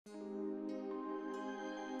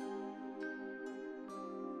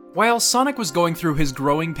While Sonic was going through his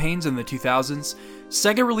growing pains in the 2000s,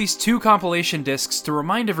 Sega released 2 compilation discs to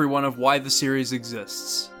remind everyone of why the series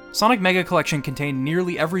exists. Sonic Mega Collection contained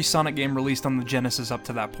nearly every Sonic game released on the Genesis up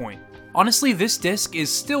to that point. Honestly, this disc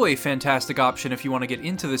is still a fantastic option if you want to get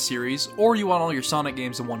into the series, or you want all your Sonic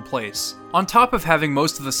games in one place. On top of having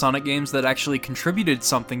most of the Sonic games that actually contributed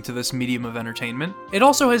something to this medium of entertainment, it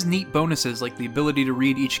also has neat bonuses like the ability to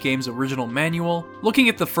read each game's original manual, looking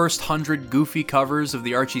at the first 100 goofy covers of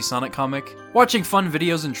the Archie Sonic comic, watching fun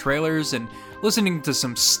videos and trailers, and listening to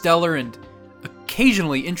some stellar and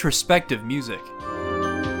occasionally introspective music.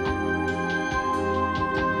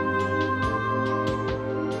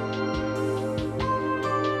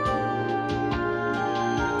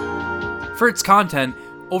 For its content,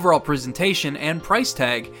 overall presentation, and price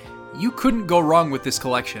tag, you couldn't go wrong with this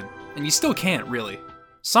collection, and you still can't, really.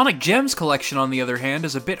 Sonic Gems Collection, on the other hand,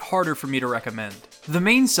 is a bit harder for me to recommend. The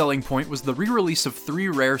main selling point was the re-release of 3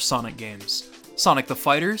 rare Sonic games: Sonic the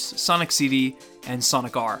Fighters, Sonic CD, and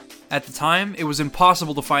Sonic R. At the time, it was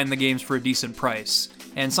impossible to find the games for a decent price,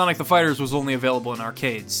 and Sonic the Fighters was only available in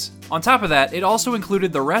arcades. On top of that, it also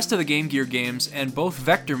included the rest of the Game Gear games and both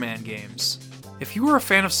Vector Man games. If you were a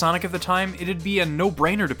fan of Sonic at the time, it'd be a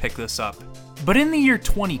no-brainer to pick this up. But in the year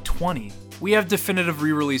 2020, we have definitive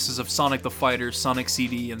re-releases of Sonic the Fighters, Sonic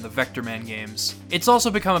CD, and the Vector Man games. It's also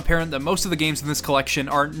become apparent that most of the games in this collection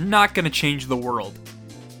are not going to change the world.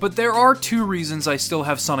 But there are 2 reasons I still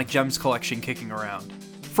have Sonic Gems Collection kicking around.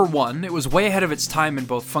 For one, it was way ahead of its time in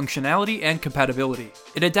both functionality and compatibility.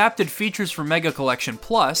 It adapted features from Mega Collection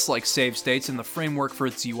Plus, like save states and the framework for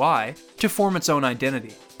its UI, to form its own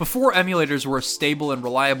identity. Before emulators were a stable and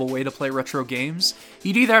reliable way to play retro games,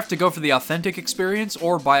 you'd either have to go for the authentic experience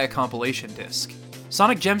or buy a compilation disc.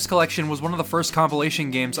 Sonic Gems Collection was one of the first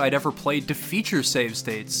compilation games I'd ever played to feature save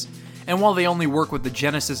states, and while they only work with the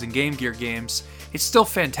Genesis and Game Gear games, it's still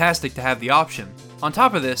fantastic to have the option. On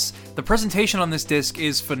top of this, the presentation on this disc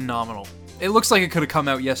is phenomenal. It looks like it could have come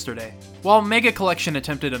out yesterday. While Mega Collection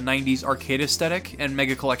attempted a 90s arcade aesthetic, and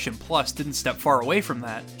Mega Collection Plus didn't step far away from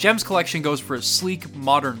that, Gems Collection goes for a sleek,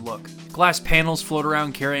 modern look. Glass panels float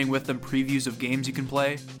around carrying with them previews of games you can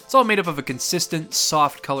play. It's all made up of a consistent,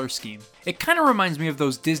 soft color scheme. It kinda reminds me of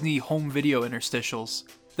those Disney home video interstitials.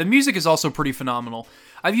 The music is also pretty phenomenal.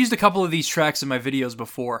 I've used a couple of these tracks in my videos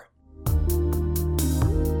before.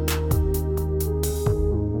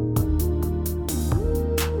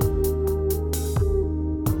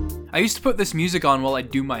 I used to put this music on while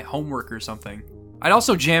I'd do my homework or something. I'd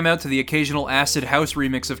also jam out to the occasional acid house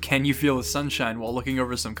remix of Can You Feel the Sunshine while looking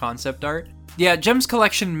over some concept art. Yeah, Gems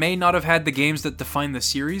Collection may not have had the games that define the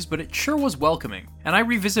series, but it sure was welcoming, and I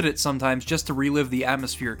revisit it sometimes just to relive the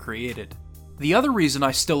atmosphere it created. The other reason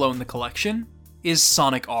I still own the collection is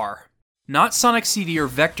Sonic R. Not Sonic CD or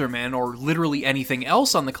Vector Man or literally anything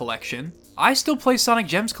else on the collection. I still play Sonic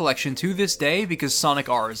Gems Collection to this day because Sonic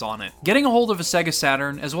R is on it. Getting a hold of a Sega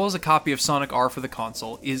Saturn, as well as a copy of Sonic R for the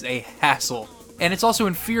console, is a hassle, and it's also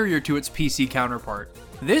inferior to its PC counterpart.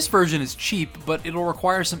 This version is cheap, but it'll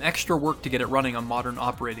require some extra work to get it running on modern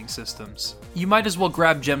operating systems. You might as well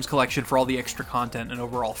grab Gems Collection for all the extra content and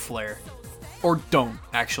overall flair. Or don't,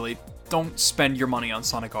 actually. Don't spend your money on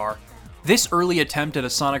Sonic R. This early attempt at a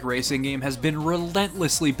Sonic racing game has been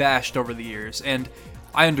relentlessly bashed over the years, and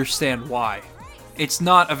I understand why. It's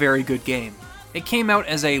not a very good game. It came out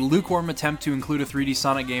as a lukewarm attempt to include a 3D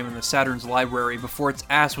Sonic game in the Saturn's library before its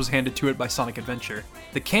ass was handed to it by Sonic Adventure.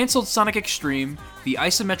 The cancelled Sonic Extreme, the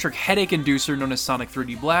isometric headache inducer known as Sonic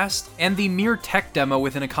 3D Blast, and the mere tech demo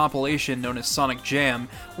within a compilation known as Sonic Jam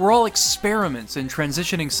were all experiments in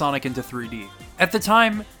transitioning Sonic into 3D. At the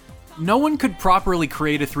time, no one could properly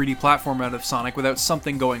create a 3D platform out of Sonic without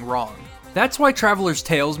something going wrong. That's why Traveler's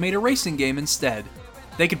Tales made a racing game instead.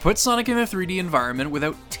 They could put Sonic in a 3D environment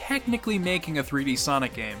without technically making a 3D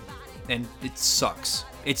Sonic game, and it sucks.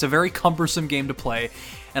 It's a very cumbersome game to play,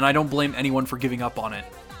 and I don't blame anyone for giving up on it.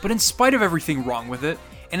 But in spite of everything wrong with it,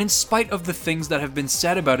 and in spite of the things that have been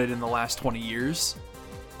said about it in the last 20 years,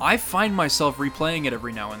 I find myself replaying it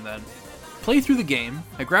every now and then. Play through the game,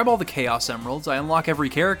 I grab all the Chaos Emeralds, I unlock every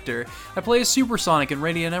character, I play as Super Sonic and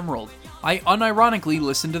Radiant Emerald. I unironically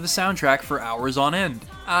listen to the soundtrack for hours on end.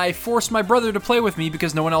 I force my brother to play with me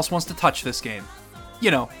because no one else wants to touch this game. You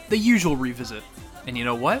know, the usual revisit. And you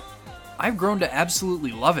know what? I've grown to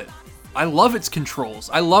absolutely love it. I love its controls,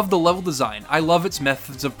 I love the level design, I love its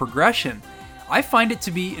methods of progression. I find it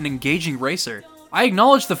to be an engaging racer. I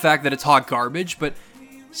acknowledge the fact that it's hot garbage, but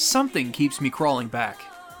something keeps me crawling back.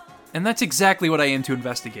 And that's exactly what I aim to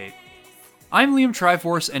investigate. I'm Liam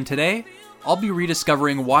Triforce, and today, I'll be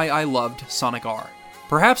rediscovering why I loved Sonic R.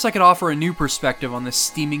 Perhaps I could offer a new perspective on this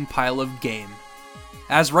steaming pile of game.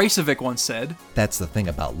 As Racevic once said, "That's the thing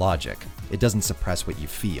about logic. It doesn't suppress what you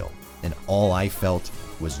feel. And all I felt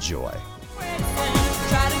was joy."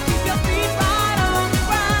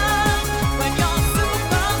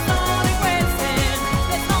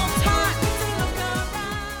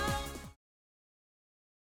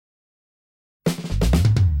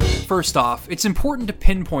 First off, it's important to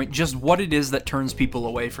pinpoint just what it is that turns people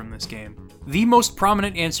away from this game. The most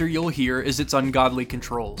prominent answer you'll hear is its ungodly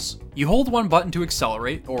controls. You hold one button to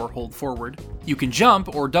accelerate, or hold forward. You can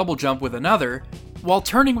jump, or double jump with another, while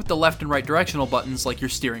turning with the left and right directional buttons like you're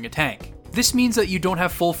steering a tank. This means that you don't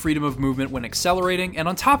have full freedom of movement when accelerating, and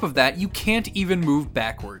on top of that, you can't even move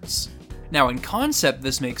backwards. Now, in concept,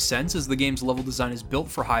 this makes sense as the game's level design is built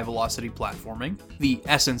for high-velocity platforming, the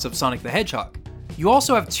essence of Sonic the Hedgehog. You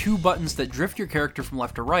also have two buttons that drift your character from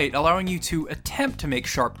left to right, allowing you to attempt to make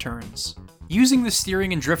sharp turns. Using the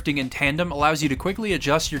steering and drifting in tandem allows you to quickly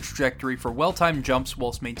adjust your trajectory for well-timed jumps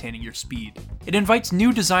whilst maintaining your speed. It invites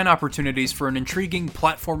new design opportunities for an intriguing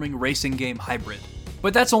platforming racing game hybrid.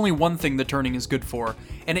 But that's only one thing the turning is good for,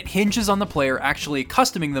 and it hinges on the player actually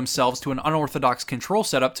accustoming themselves to an unorthodox control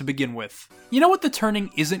setup to begin with. You know what the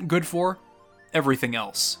turning isn't good for? Everything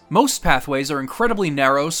else. Most pathways are incredibly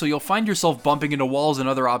narrow, so you'll find yourself bumping into walls and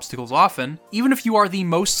other obstacles often, even if you are the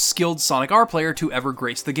most skilled Sonic R player to ever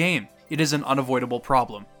grace the game. It is an unavoidable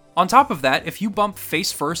problem. On top of that, if you bump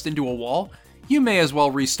face first into a wall, you may as well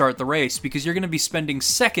restart the race because you're going to be spending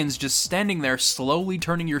seconds just standing there slowly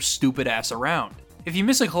turning your stupid ass around. If you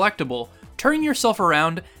miss a collectible, turning yourself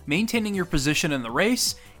around, maintaining your position in the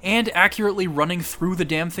race, and accurately running through the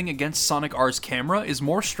damn thing against Sonic R's camera is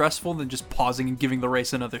more stressful than just pausing and giving the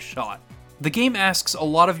race another shot. The game asks a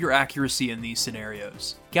lot of your accuracy in these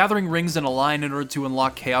scenarios. Gathering rings in a line in order to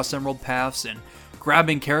unlock Chaos Emerald paths, and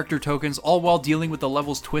grabbing character tokens, all while dealing with the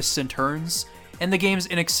level's twists and turns, and the game's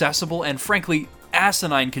inaccessible and frankly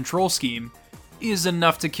asinine control scheme, is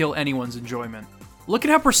enough to kill anyone's enjoyment. Look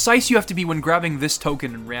at how precise you have to be when grabbing this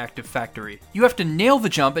token in Reactive Factory. You have to nail the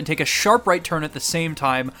jump and take a sharp right turn at the same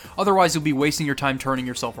time, otherwise you'll be wasting your time turning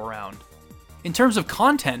yourself around. In terms of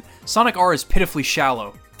content, Sonic R is pitifully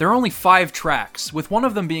shallow. There are only 5 tracks, with one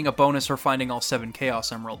of them being a bonus for finding all 7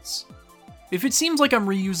 Chaos Emeralds. If it seems like I'm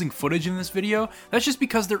reusing footage in this video, that's just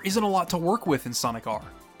because there isn't a lot to work with in Sonic R.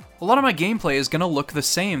 A lot of my gameplay is going to look the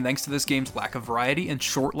same thanks to this game's lack of variety and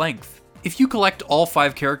short length. If you collect all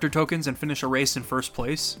 5 character tokens and finish a race in first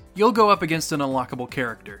place, you'll go up against an unlockable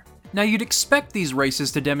character. Now you'd expect these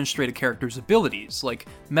races to demonstrate a character's abilities, like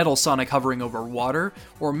Metal Sonic hovering over water,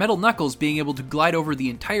 or Metal Knuckles being able to glide over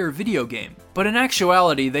the entire video game, but in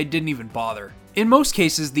actuality they didn't even bother. In most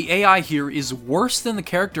cases, the AI here is worse than the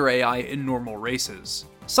character AI in normal races.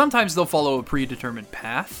 Sometimes they'll follow a predetermined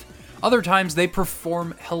path, other times they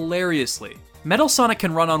perform hilariously. Metal Sonic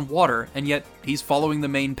can run on water, and yet he's following the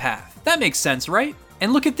main path. That makes sense, right?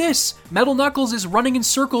 And look at this! Metal Knuckles is running in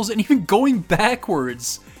circles and even going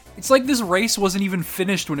backwards! It's like this race wasn't even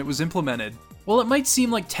finished when it was implemented. While it might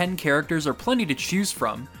seem like 10 characters are plenty to choose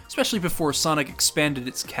from, especially before Sonic expanded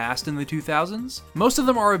its cast in the 2000s, most of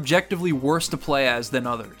them are objectively worse to play as than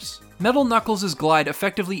others. Metal Knuckles' glide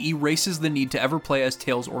effectively erases the need to ever play as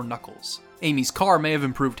Tails or Knuckles. Amy's car may have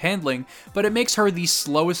improved handling, but it makes her the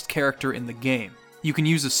slowest character in the game. You can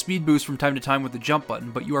use a speed boost from time to time with the jump button,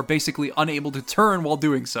 but you are basically unable to turn while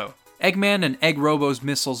doing so. Eggman and Egg Robo's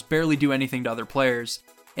missiles barely do anything to other players,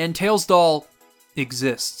 and Tails Doll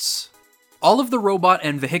exists. All of the robot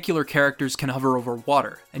and vehicular characters can hover over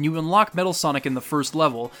water, and you unlock Metal Sonic in the first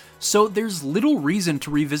level, so there's little reason to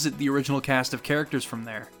revisit the original cast of characters from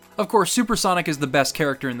there. Of course, Super Sonic is the best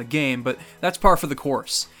character in the game, but that's par for the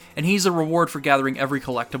course, and he's a reward for gathering every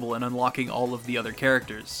collectible and unlocking all of the other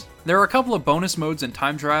characters. There are a couple of bonus modes and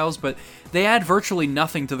time trials, but they add virtually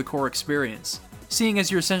nothing to the core experience, seeing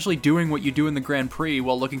as you're essentially doing what you do in the Grand Prix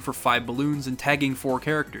while looking for 5 balloons and tagging 4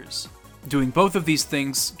 characters. Doing both of these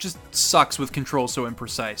things just sucks with controls so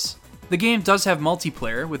imprecise. The game does have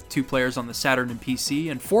multiplayer, with 2 players on the Saturn and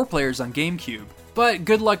PC, and 4 players on GameCube, but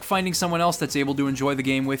good luck finding someone else that's able to enjoy the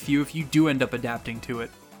game with you if you do end up adapting to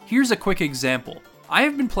it. Here's a quick example. I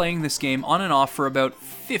have been playing this game on and off for about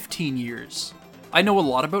 15 years. I know a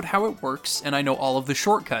lot about how it works, and I know all of the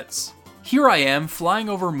shortcuts. Here I am, flying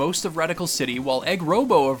over most of Radical City, while Egg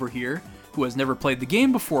Robo over here, who has never played the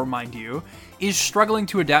game before, mind you, is struggling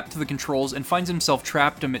to adapt to the controls and finds himself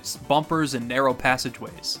trapped amidst bumpers and narrow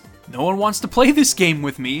passageways. No one wants to play this game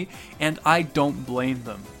with me, and I don't blame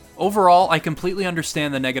them. Overall, I completely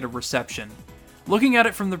understand the negative reception. Looking at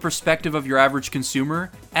it from the perspective of your average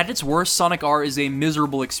consumer, at its worst, Sonic R is a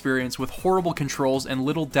miserable experience with horrible controls and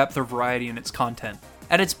little depth or variety in its content.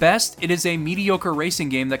 At its best, it is a mediocre racing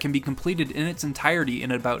game that can be completed in its entirety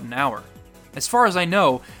in about an hour. As far as I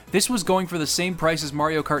know, this was going for the same price as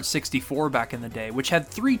Mario Kart 64 back in the day, which had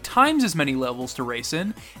 3 times as many levels to race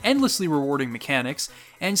in, endlessly rewarding mechanics,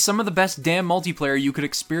 and some of the best damn multiplayer you could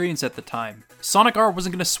experience at the time. Sonic R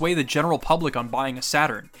wasn't going to sway the general public on buying a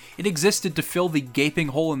Saturn. It existed to fill the gaping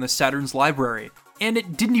hole in the Saturn's library, and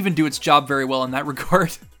it didn't even do its job very well in that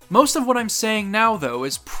regard. Most of what I'm saying now, though,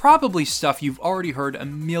 is probably stuff you've already heard a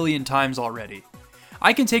million times already.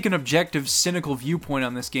 I can take an objective, cynical viewpoint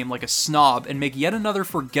on this game like a snob and make yet another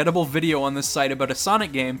forgettable video on this site about a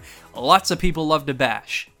Sonic game lots of people love to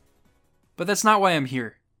bash. But that's not why I'm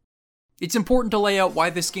here. It's important to lay out why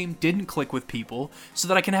this game didn't click with people so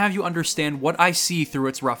that I can have you understand what I see through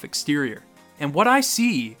its rough exterior. And what I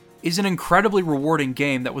see is an incredibly rewarding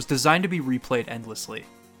game that was designed to be replayed endlessly.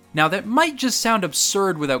 Now that might just sound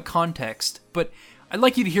absurd without context, but I'd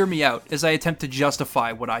like you to hear me out as I attempt to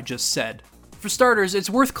justify what I just said. For starters, it's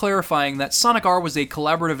worth clarifying that Sonic R was a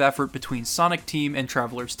collaborative effort between Sonic Team and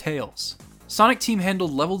Traveler's Tales. Sonic Team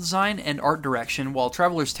handled level design and art direction, while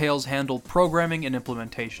Traveler's Tales handled programming and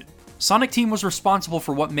implementation. Sonic Team was responsible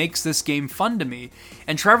for what makes this game fun to me,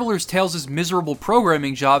 and Traveler's Tales' miserable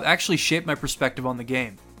programming job actually shaped my perspective on the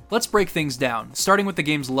game. Let's break things down, starting with the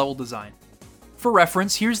game's level design. For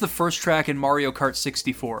reference, here's the first track in Mario Kart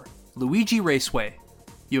 64, Luigi Raceway.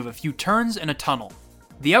 You have a few turns and a tunnel.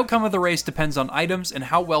 The outcome of the race depends on items and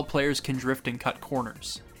how well players can drift and cut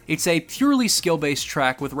corners. It's a purely skill-based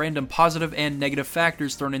track with random positive and negative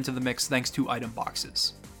factors thrown into the mix thanks to item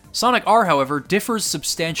boxes. Sonic R, however, differs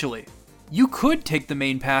substantially. You could take the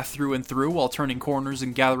main path through and through while turning corners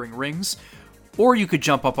and gathering rings, or you could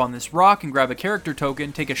jump up on this rock and grab a character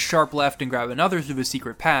token, take a sharp left and grab another through the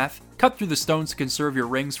secret path, cut through the stones to conserve your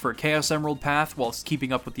rings for a Chaos Emerald path whilst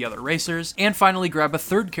keeping up with the other racers, and finally grab a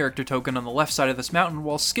third character token on the left side of this mountain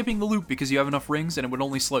while skipping the loop because you have enough rings and it would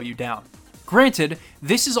only slow you down. Granted,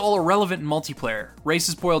 this is all irrelevant in multiplayer.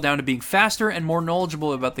 Races boil down to being faster and more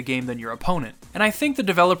knowledgeable about the game than your opponent, and I think the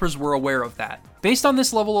developers were aware of that. Based on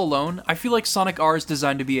this level alone, I feel like Sonic R is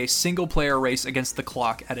designed to be a single-player race against the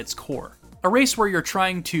clock at its core. A race where you're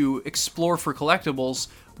trying to explore for collectibles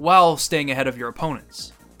while staying ahead of your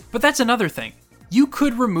opponents. But that's another thing. You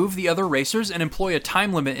could remove the other racers and employ a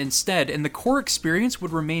time limit instead, and the core experience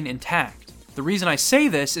would remain intact. The reason I say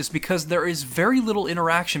this is because there is very little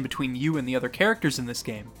interaction between you and the other characters in this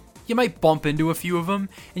game. You might bump into a few of them,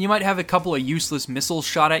 and you might have a couple of useless missiles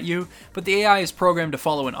shot at you, but the AI is programmed to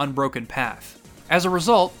follow an unbroken path. As a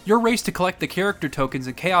result, your race to collect the character tokens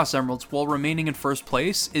and Chaos Emeralds while remaining in first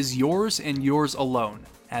place is yours and yours alone,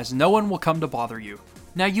 as no one will come to bother you.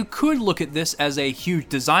 Now you could look at this as a huge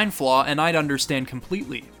design flaw and I'd understand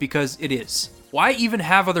completely, because it is. Why even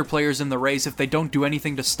have other players in the race if they don't do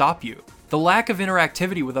anything to stop you? The lack of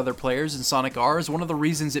interactivity with other players in Sonic R is one of the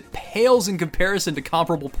reasons it pales in comparison to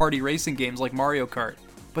comparable party racing games like Mario Kart.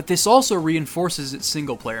 But this also reinforces its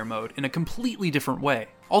single-player mode in a completely different way.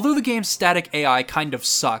 Although the game's static AI kind of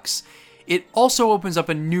sucks, it also opens up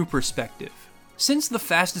a new perspective. Since the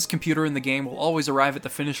fastest computer in the game will always arrive at the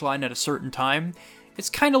finish line at a certain time, it's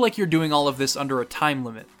kinda like you're doing all of this under a time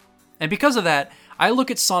limit. And because of that, I look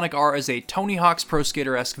at Sonic R as a Tony Hawk's Pro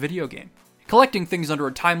Skater-esque video game, collecting things under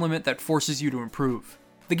a time limit that forces you to improve.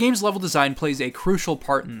 The game's level design plays a crucial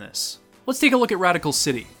part in this. Let's take a look at Radical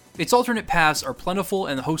City. Its alternate paths are plentiful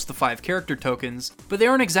and host the 5 character tokens, but they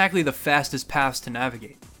aren't exactly the fastest paths to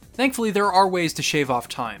navigate. Thankfully, there are ways to shave off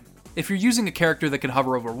time. If you're using a character that can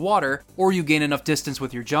hover over water, or you gain enough distance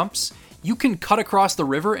with your jumps, you can cut across the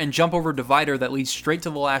river and jump over a divider that leads straight to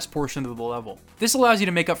the last portion of the level. This allows you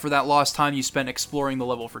to make up for that lost time you spent exploring the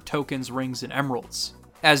level for tokens, rings, and emeralds.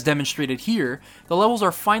 As demonstrated here, the levels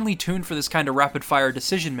are finely tuned for this kind of rapid-fire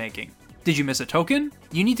decision-making. Did you miss a token?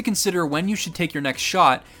 You need to consider when you should take your next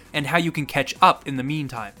shot and how you can catch up in the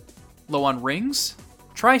meantime. Low on rings?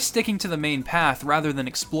 Try sticking to the main path rather than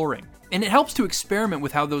exploring. And it helps to experiment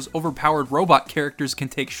with how those overpowered robot characters can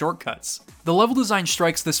take shortcuts. The level design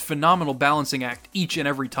strikes this phenomenal balancing act each and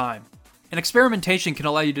every time. And experimentation can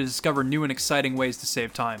allow you to discover new and exciting ways to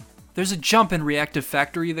save time. There's a jump in Reactive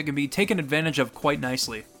Factory that can be taken advantage of quite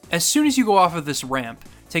nicely. As soon as you go off of this ramp,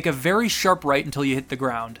 take a very sharp right until you hit the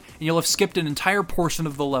ground, and you'll have skipped an entire portion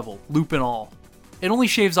of the level, loop and all. It only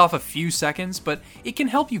shaves off a few seconds, but it can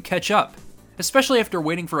help you catch up, especially after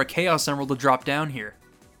waiting for a Chaos Emerald to drop down here.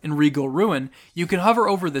 In Regal Ruin, you can hover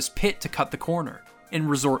over this pit to cut the corner. In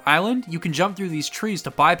Resort Island, you can jump through these trees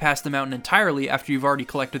to bypass the mountain entirely after you've already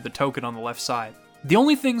collected the token on the left side. The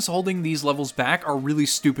only things holding these levels back are really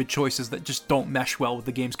stupid choices that just don't mesh well with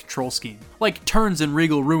the game's control scheme. Like turns in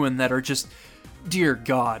Regal Ruin that are just, dear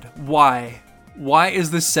God, why? Why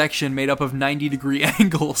is this section made up of 90-degree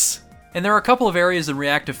angles? And there are a couple of areas in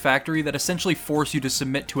Reactive Factory that essentially force you to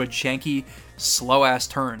submit to a janky, slow-ass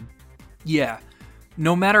turn. Yeah,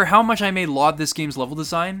 no matter how much I may laud this game's level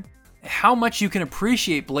design, how much you can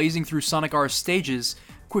appreciate blazing through Sonic R's stages,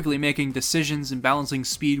 quickly making decisions and balancing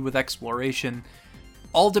speed with exploration,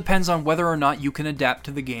 all depends on whether or not you can adapt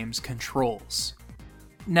to the game's controls.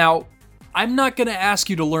 Now, I'm not going to ask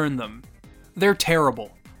you to learn them. They're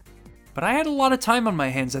terrible. But I had a lot of time on my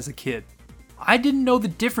hands as a kid. I didn't know the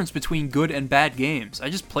difference between good and bad games, I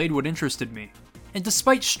just played what interested me. And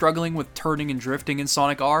despite struggling with turning and drifting in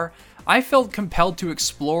Sonic R, I felt compelled to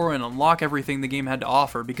explore and unlock everything the game had to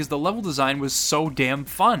offer because the level design was so damn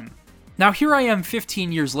fun. Now here I am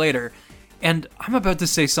 15 years later, and I'm about to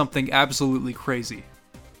say something absolutely crazy.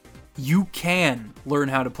 You can learn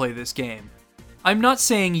how to play this game. I'm not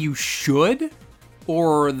saying you should,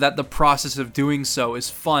 or that the process of doing so is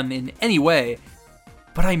fun in any way,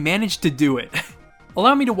 but I managed to do it.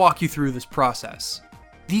 Allow me to walk you through this process.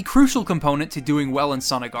 The crucial component to doing well in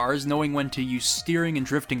Sonic R is knowing when to use steering and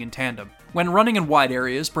drifting in tandem. When running in wide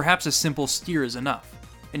areas, perhaps a simple steer is enough.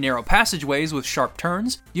 In narrow passageways with sharp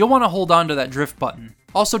turns, you'll want to hold on to that drift button.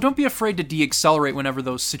 Also, don't be afraid to de-accelerate whenever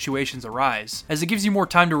those situations arise, as it gives you more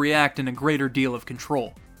time to react and a greater deal of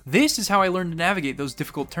control. This is how I learned to navigate those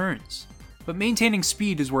difficult turns. But maintaining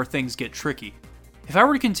speed is where things get tricky. If I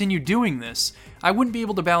were to continue doing this, I wouldn't be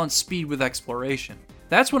able to balance speed with exploration.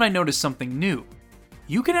 That's when I noticed something new.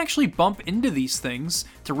 You can actually bump into these things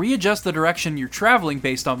to readjust the direction you're traveling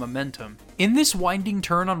based on momentum. In this winding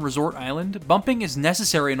turn on Resort Island, bumping is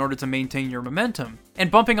necessary in order to maintain your momentum,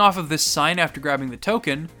 and bumping off of this sign after grabbing the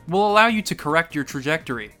token will allow you to correct your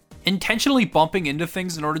trajectory. Intentionally bumping into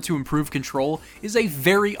things in order to improve control is a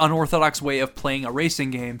very unorthodox way of playing a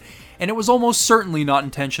racing game, and it was almost certainly not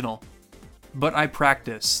intentional. But I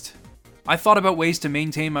practiced. I thought about ways to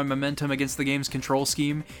maintain my momentum against the game's control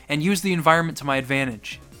scheme and use the environment to my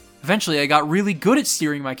advantage. Eventually, I got really good at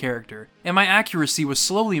steering my character, and my accuracy was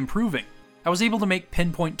slowly improving. I was able to make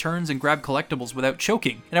pinpoint turns and grab collectibles without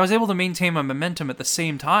choking, and I was able to maintain my momentum at the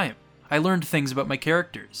same time. I learned things about my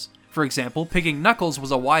characters. For example, picking Knuckles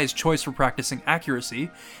was a wise choice for practicing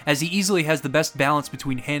accuracy, as he easily has the best balance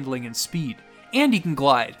between handling and speed, and he can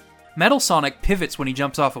glide. Metal Sonic pivots when he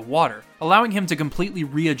jumps off of water, allowing him to completely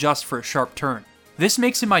readjust for a sharp turn. This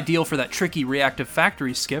makes him ideal for that tricky Reactive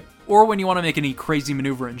Factory skip, or when you want to make any crazy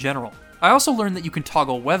maneuver in general. I also learned that you can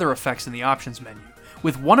toggle weather effects in the options menu,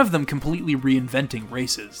 with one of them completely reinventing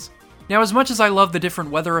races. Now, as much as I love the different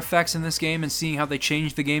weather effects in this game and seeing how they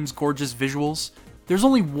change the game's gorgeous visuals, there's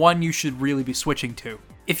only one you should really be switching to.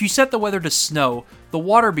 If you set the weather to snow, the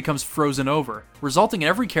water becomes frozen over, resulting in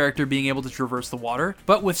every character being able to traverse the water,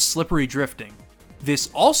 but with slippery drifting. This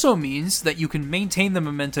also means that you can maintain the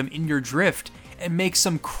momentum in your drift and make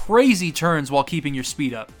some crazy turns while keeping your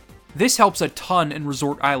speed up. This helps a ton in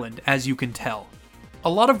Resort Island, as you can tell. A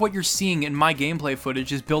lot of what you're seeing in my gameplay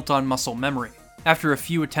footage is built on muscle memory, after a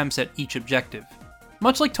few attempts at each objective.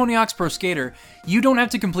 Much like Tony Hawk's Pro Skater, you don't have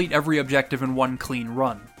to complete every objective in one clean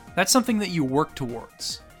run. That's something that you work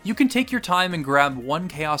towards. You can take your time and grab one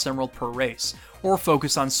Chaos Emerald per race, or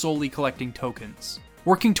focus on solely collecting tokens.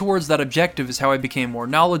 Working towards that objective is how I became more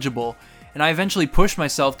knowledgeable, and I eventually pushed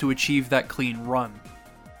myself to achieve that clean run.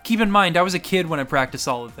 Keep in mind, I was a kid when I practiced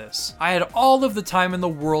all of this. I had all of the time in the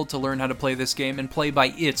world to learn how to play this game and play by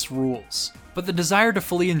its rules. But the desire to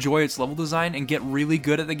fully enjoy its level design and get really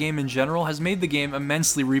good at the game in general has made the game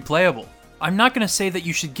immensely replayable. I'm not going to say that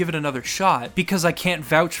you should give it another shot, because I can't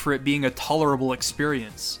vouch for it being a tolerable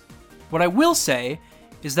experience. What I will say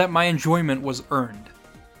is that my enjoyment was earned.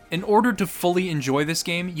 In order to fully enjoy this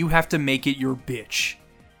game, you have to make it your bitch.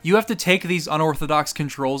 You have to take these unorthodox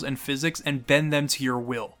controls and physics and bend them to your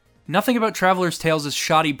will. Nothing about Traveler's Tales'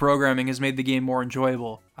 shoddy programming has made the game more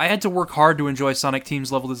enjoyable. I had to work hard to enjoy Sonic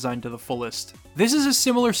Team's level design to the fullest. This is a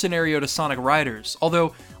similar scenario to Sonic Riders,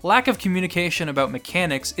 although lack of communication about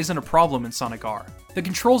mechanics isn't a problem in Sonic R. The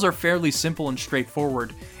controls are fairly simple and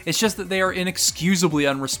straightforward, it's just that they are inexcusably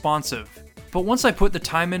unresponsive. But once I put the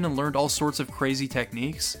time in and learned all sorts of crazy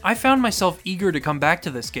techniques, I found myself eager to come back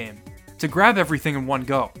to this game, to grab everything in one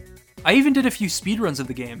go. I even did a few speedruns of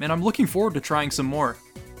the game, and I'm looking forward to trying some more.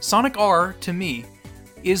 Sonic R, to me,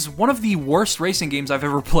 is one of the worst racing games I've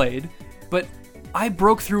ever played, but I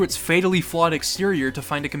broke through its fatally flawed exterior to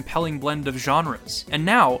find a compelling blend of genres, and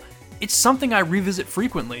now, it's something I revisit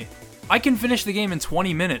frequently. I can finish the game in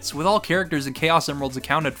 20 minutes, with all characters and Chaos Emeralds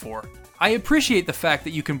accounted for. I appreciate the fact that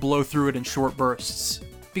you can blow through it in short bursts,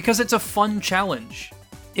 because it's a fun challenge.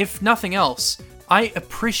 If nothing else, I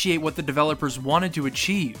appreciate what the developers wanted to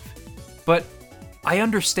achieve, but I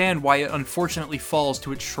understand why it unfortunately falls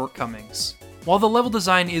to its shortcomings. While the level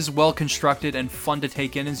design is well constructed and fun to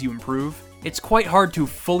take in as you improve, it's quite hard to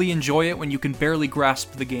fully enjoy it when you can barely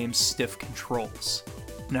grasp the game's stiff controls.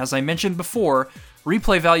 And as I mentioned before,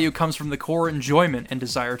 replay value comes from the core enjoyment and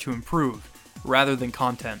desire to improve, rather than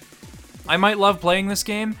content. I might love playing this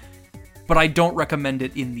game, but I don't recommend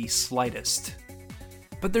it in the slightest.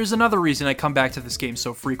 But there's another reason I come back to this game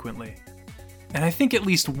so frequently. And I think at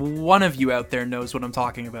least one of you out there knows what I'm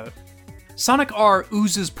talking about. Sonic R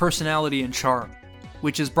oozes personality and charm,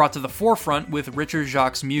 which is brought to the forefront with Richard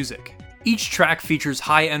Jacques' music. Each track features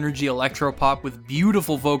high-energy electropop with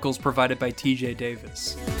beautiful vocals provided by TJ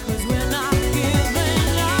Davis.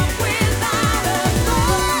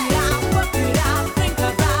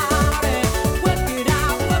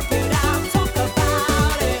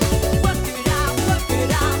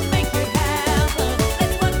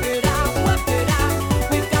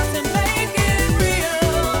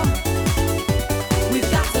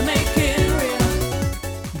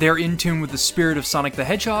 They're in tune with the spirit of Sonic the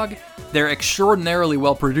Hedgehog, they're extraordinarily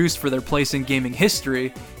well produced for their place in gaming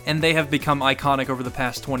history, and they have become iconic over the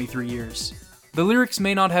past 23 years. The lyrics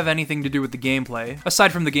may not have anything to do with the gameplay,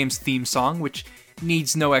 aside from the game's theme song, which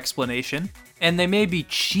needs no explanation, and they may be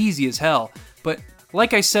cheesy as hell, but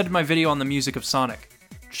like I said in my video on the music of Sonic,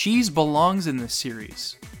 cheese belongs in this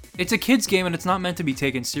series. It's a kid's game and it's not meant to be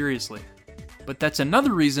taken seriously. But that's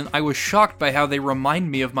another reason I was shocked by how they remind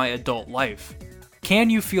me of my adult life. Can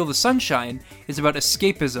You Feel the Sunshine is about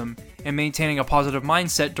escapism and maintaining a positive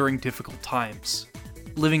mindset during difficult times.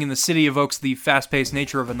 Living in the city evokes the fast-paced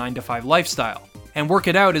nature of a 9-to-5 lifestyle, and Work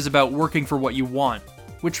It Out is about working for what you want,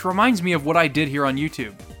 which reminds me of what I did here on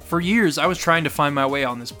YouTube. For years, I was trying to find my way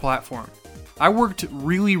on this platform. I worked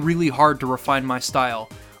really hard to refine my style,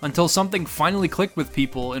 until something finally clicked with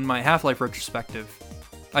people in my Half-Life retrospective.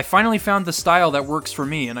 I finally found the style that works for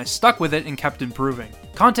me, and I stuck with it and kept improving.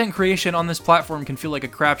 Content creation on this platform can feel like a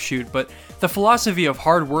crapshoot, but the philosophy of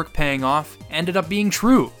hard work paying off ended up being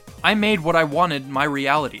true. I made what I wanted my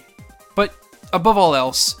reality. But above all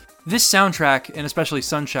else, this soundtrack, and especially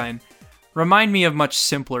Sunshine, remind me of much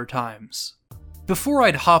simpler times. Before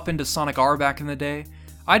I'd hop into Sonic R back in the day,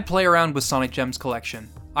 I'd play around with Sonic Gems Collection.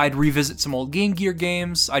 I'd revisit some old Game Gear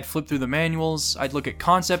games, I'd flip through the manuals, I'd look at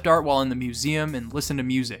concept art while in the museum, and listen to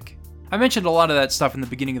music. I mentioned a lot of that stuff in the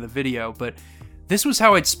beginning of the video, but this was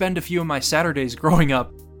how I'd spend a few of my Saturdays growing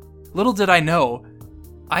up. Little did I know,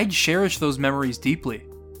 I'd cherish those memories deeply.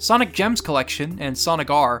 Sonic Gems Collection and Sonic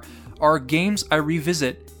R are games I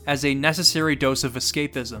revisit as a necessary dose of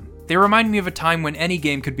escapism. They remind me of a time when any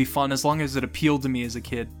game could be fun as long as it appealed to me as a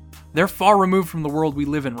kid. They're far removed from the world we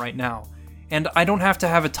live in right now, and I don't have to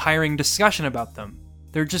have a tiring discussion about them.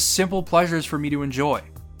 They're just simple pleasures for me to enjoy.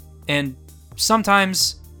 And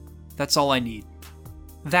sometimes, that's all I need.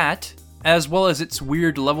 That, as well as its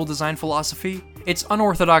weird level design philosophy, its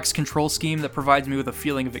unorthodox control scheme that provides me with a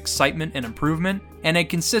feeling of excitement and improvement, and a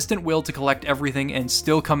consistent will to collect everything and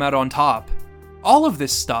still come out on top. All of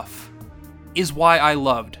this stuff is why I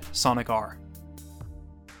loved Sonic R.